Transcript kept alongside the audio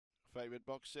Favourite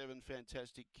box 7,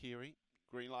 Fantastic Kiri.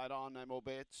 Green light on, no more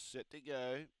bets. Set to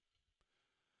go.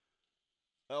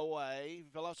 Away.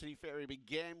 Velocity Fairy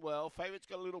began well. Favourite's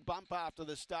got a little bump after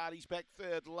the start. He's back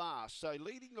third last. So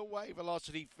leading the way,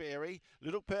 Velocity Fairy.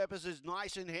 Little Purpose is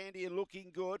nice and handy and looking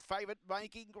good. Favourite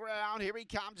making ground. Here he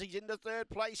comes. He's into third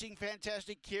placing.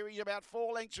 Fantastic Kiri about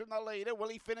 4 lengths from the leader. Will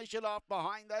he finish it off?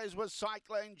 Behind those was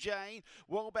Cyclone Jane.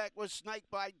 Well back was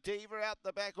Snakebite Diva. Out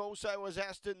the back also was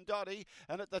Aston Dotty.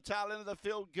 And at the tail end of the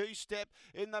field, Goose Step.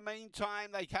 In the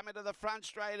meantime, they come into the front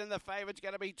straight and the favourite's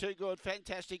going to be too good.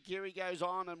 Fantastic Kiri goes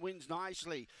on and wins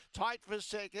nicely. Tight for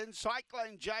second.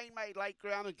 Cyclone Jane made late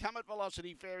ground and come at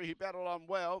Velocity Fairy, who battled on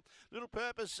well. Little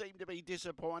Purpose seemed to be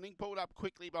disappointing. Pulled up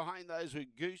quickly behind those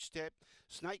with Goose Step.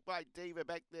 Snakebite Diva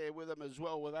back there with him as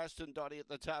well, with Aston Dotty at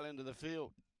the tail end of the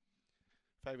field.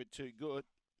 Favourite Too Good.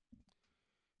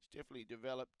 He's definitely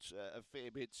developed a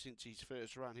fair bit since his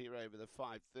first run here over the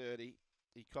 5:30.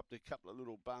 He copped a couple of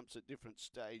little bumps at different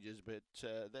stages, but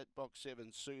that box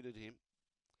 7 suited him.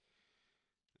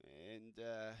 And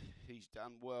he's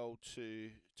done well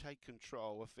to take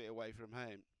control a fair way from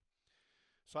home.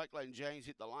 Cyclone James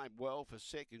hit the line well for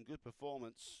second. Good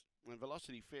performance. And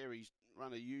Velocity Fairy's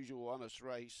run a usual honest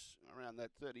race around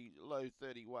that low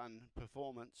 31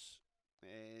 performance.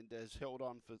 And has held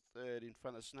on for third in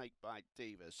front of Snakebite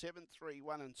Diva. 7, 3,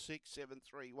 1 and 6. 7,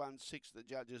 3, 1, 6 the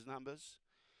judges' numbers.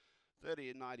 30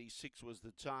 and 96 was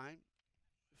the time.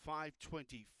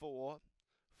 5:24.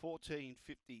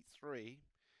 14:53.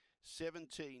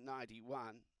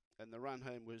 17.91, and the run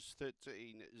home was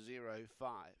 13.05.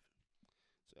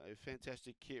 So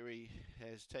Fantastic Kiri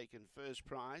has taken first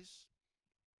prize.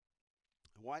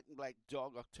 White and Black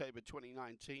Dog, October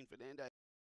 2019, Fernando.